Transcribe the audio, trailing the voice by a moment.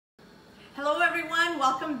Hello everyone,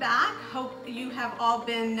 welcome back. Hope you have all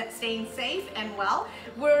been staying safe and well.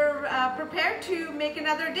 We're prepared to make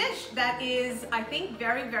another dish that is, I think,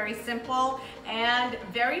 very simple and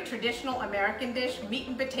very traditional American dish, meat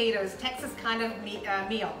and potatoes, Texas kind of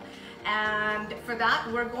meal. And for that,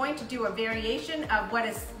 we're going to do a variation of what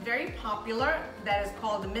is very popular that is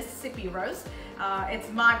called the Mississippi roast. It's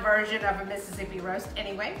my version of a Mississippi roast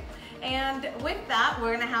anyway. And with that,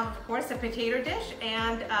 we're gonna have, of course, a potato dish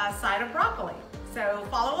and a side of broccoli. So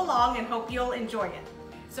follow along and hope you'll enjoy it.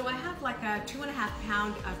 So I have like a 2.5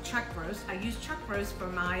 pound of chuck roast. I use chuck roast for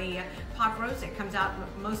my pot roast. It comes out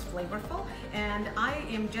most flavorful. And I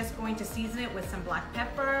am just going to season it with some black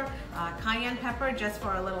pepper, cayenne pepper, just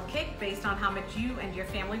for a little kick based on how much you and your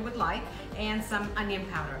family would like, and some onion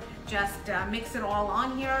powder. Just mix it all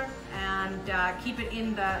on here and keep it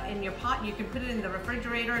in your pot. You can put it in the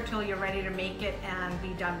refrigerator until you're ready to make it and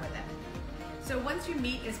be done with it. So once your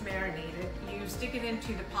meat is marinated, you stick it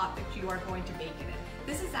into the pot that you are going to bake it in.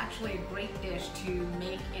 This is actually a great dish to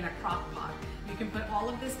make in a crock pot. You can put all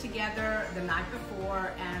of this together the night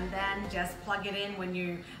before and then just plug it in when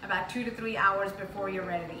you about 2 to 3 hours before you're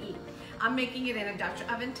ready to eat. I'm making it in a Dutch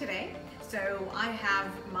oven today. So I have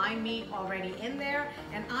my meat already in there,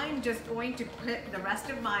 and I'm just going to put the rest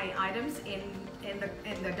of my items in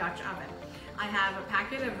the Dutch oven. I have a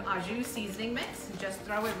packet of Aji seasoning mix, and just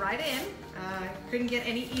throw it right in. Couldn't get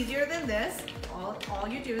any easier than this. All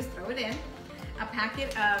you do is throw it in. A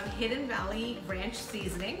packet of Hidden Valley Ranch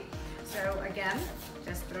seasoning. So again,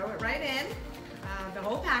 just throw it right in, the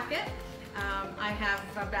whole packet. I have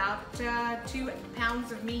about 2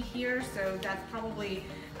 pounds of meat here, so that's probably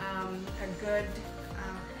a good,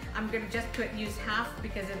 I'm gonna just use half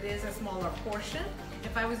because it is a smaller portion.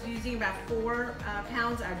 If I was using about 4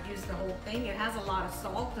 pounds, I'd use the whole thing. It has a lot of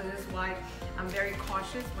salt, so this is why I'm very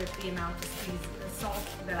cautious with the amount of salt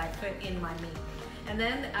that I put in my meat. And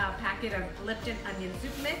then a packet of Lipton onion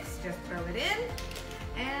soup mix, just throw it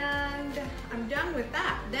in. And I'm done with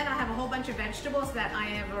that. Then I have a whole bunch of vegetables that I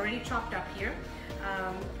have already chopped up here.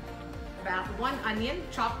 About 1 onion,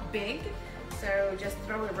 chopped big. So just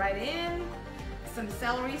throw it right in. Some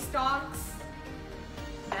celery stalks.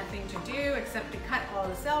 Nothing to do except to cut all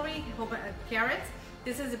the celery, a whole bunch of carrots.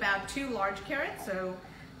 This is about 2 large carrots, so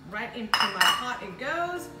right into my pot it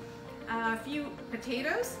goes. A few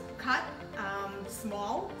potatoes, cut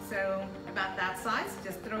small, so about that size.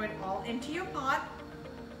 Just throw it all into your pot.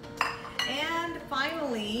 And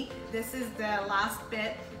finally, this is the last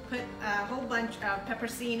bit, put a whole bunch of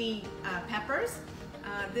pepperoncini peppers.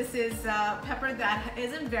 This is pepper that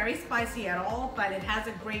isn't very spicy at all, but it has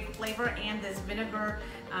a great flavor and this vinegar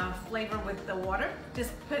flavor with the water.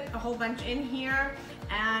 Just put a whole bunch in here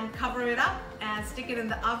and cover it up and stick it in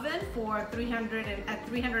the oven for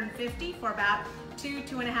 350 for about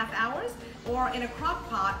 2.5 hours, or in a crock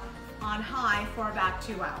pot on high for about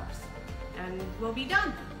 2 hours. And we'll be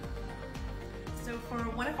done. So for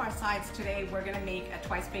one of our sides today, we're gonna make a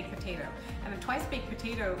twice baked potato. And a twice baked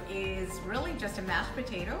potato is really just a mashed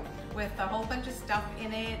potato with a whole bunch of stuff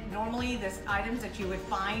in it. Normally, there's items that you would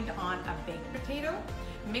find on a baked potato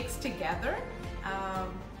mixed together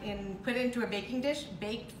and put into a baking dish,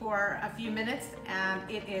 baked for a few minutes, and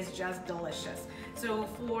it is just delicious. So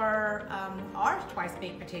for our twice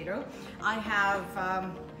baked potato, I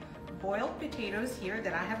have boiled potatoes here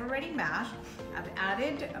that I have already mashed. I've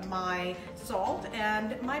added my salt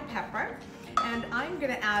and my pepper, and I'm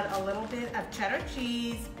gonna add a little bit of cheddar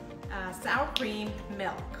cheese, sour cream,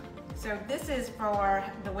 milk. So this is for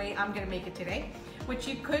the way I'm gonna make it today. What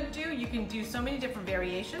you could do, you can do so many different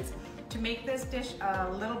variations. To make this dish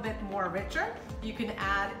a little bit more richer, you can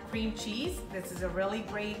add cream cheese. This is a really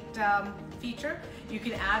great feature. You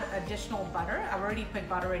can add additional butter. I've already put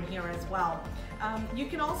butter in here as well. You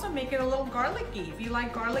can also make it a little garlicky. If you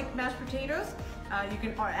like garlic mashed potatoes, you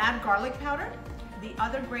can add garlic powder. The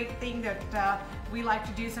other great thing that we like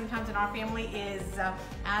to do sometimes in our family is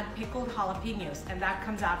add pickled jalapenos, and that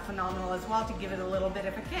comes out phenomenal as well to give it a little bit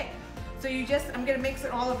of a kick. So I'm gonna mix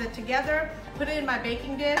all of it together, put it in my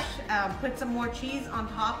baking dish, put some more cheese on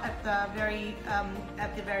top at the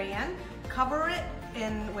very end, cover it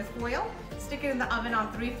with foil, stick it in the oven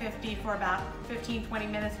on 350 for about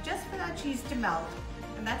 15-20 minutes, just for that cheese to melt,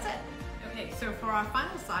 and that's it. Okay, so for our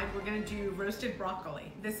final side, we're gonna do roasted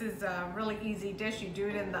broccoli. This is a really easy dish. You do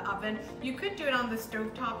it in the oven. You could do it on the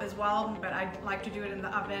stovetop as well, but I like to do it in the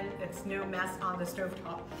oven. It's no mess on the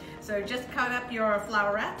stovetop. So just cut up your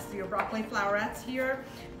flowerets, your broccoli flowerets here,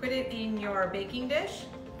 put it in your baking dish.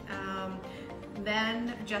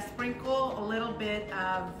 Then just sprinkle a little bit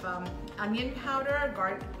of onion powder,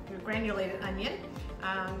 granulated onion,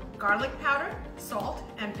 garlic powder, salt,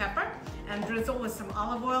 and pepper, drizzle with some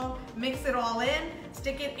olive oil, mix it all in,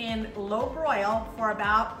 stick it in low broil for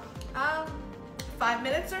about 5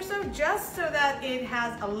 minutes or so, just so that it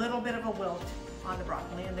has a little bit of a wilt on the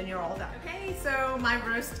broccoli, and then you're all done. Okay, so my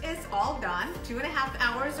roast is all done. 2.5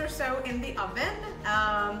 hours or so in the oven.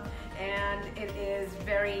 And it is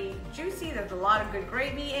very juicy. There's a lot of good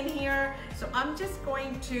gravy in here. So I'm just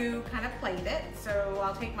going to kind of plate it. So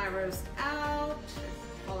I'll take my roast out.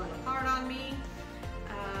 It's falling apart on me.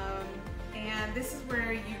 And this is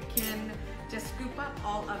where you can just scoop up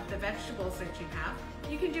all of the vegetables that you have.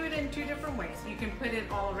 You can do it in 2 different ways. You can put it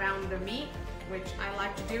all around the meat, which I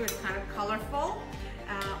like to do. It's kind of colorful.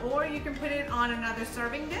 Or you can put it on another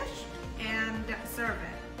serving dish and serve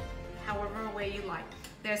it, however way you like.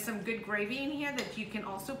 There's some good gravy in here that you can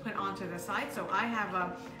also put onto the side. So I have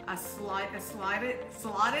a slotted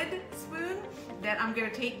spoon that I'm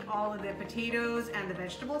gonna take all of the potatoes and the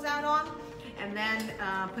vegetables out on, and then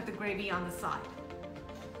put the gravy on the side.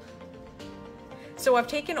 So I've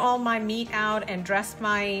taken all my meat out and dressed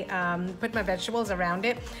my, put my vegetables around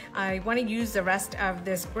it. I want to use the rest of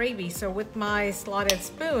this gravy. So with my slotted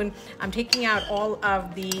spoon, I'm taking out all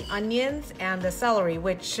of the onions and the celery,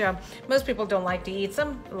 which most people don't like to eat.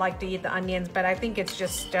 Some like to eat the onions, but I think it's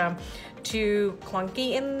just too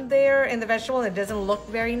clunky in there in the vegetable. It doesn't look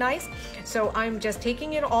very nice. So I'm just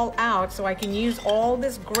taking it all out so I can use all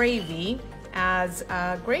this gravy as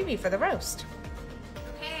gravy for the roast.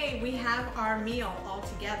 We have our meal all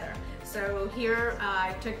together. So here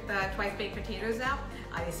I took the twice baked potatoes out.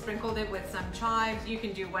 I sprinkled it with some chives. You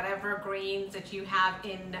can do whatever greens that you have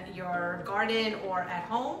in your garden or at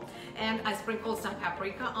home. And I sprinkled some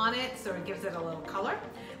paprika on it so it gives it a little color.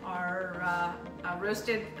 Our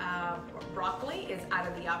roasted broccoli is out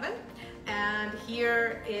of the oven. And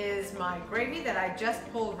here is my gravy that I just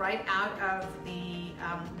pulled right out of the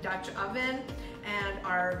Dutch oven. And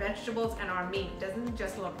our vegetables and our meat doesn't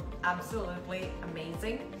just look absolutely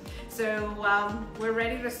amazing. So we're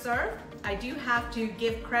ready to serve. I do have to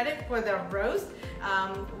give credit for the roast.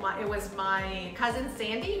 It was my cousin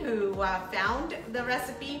Sandy who found the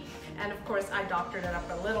recipe, and of course I doctored it up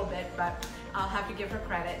a little bit, but I'll have to give her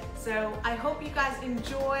credit. So I hope you guys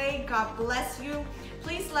enjoy. God bless you.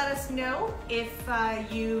 Please let us know if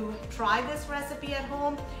you try this recipe at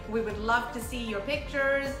home. We would love to see your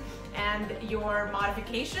pictures and your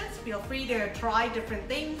modifications. Feel free to try different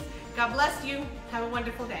things. God bless you. Have a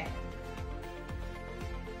wonderful day.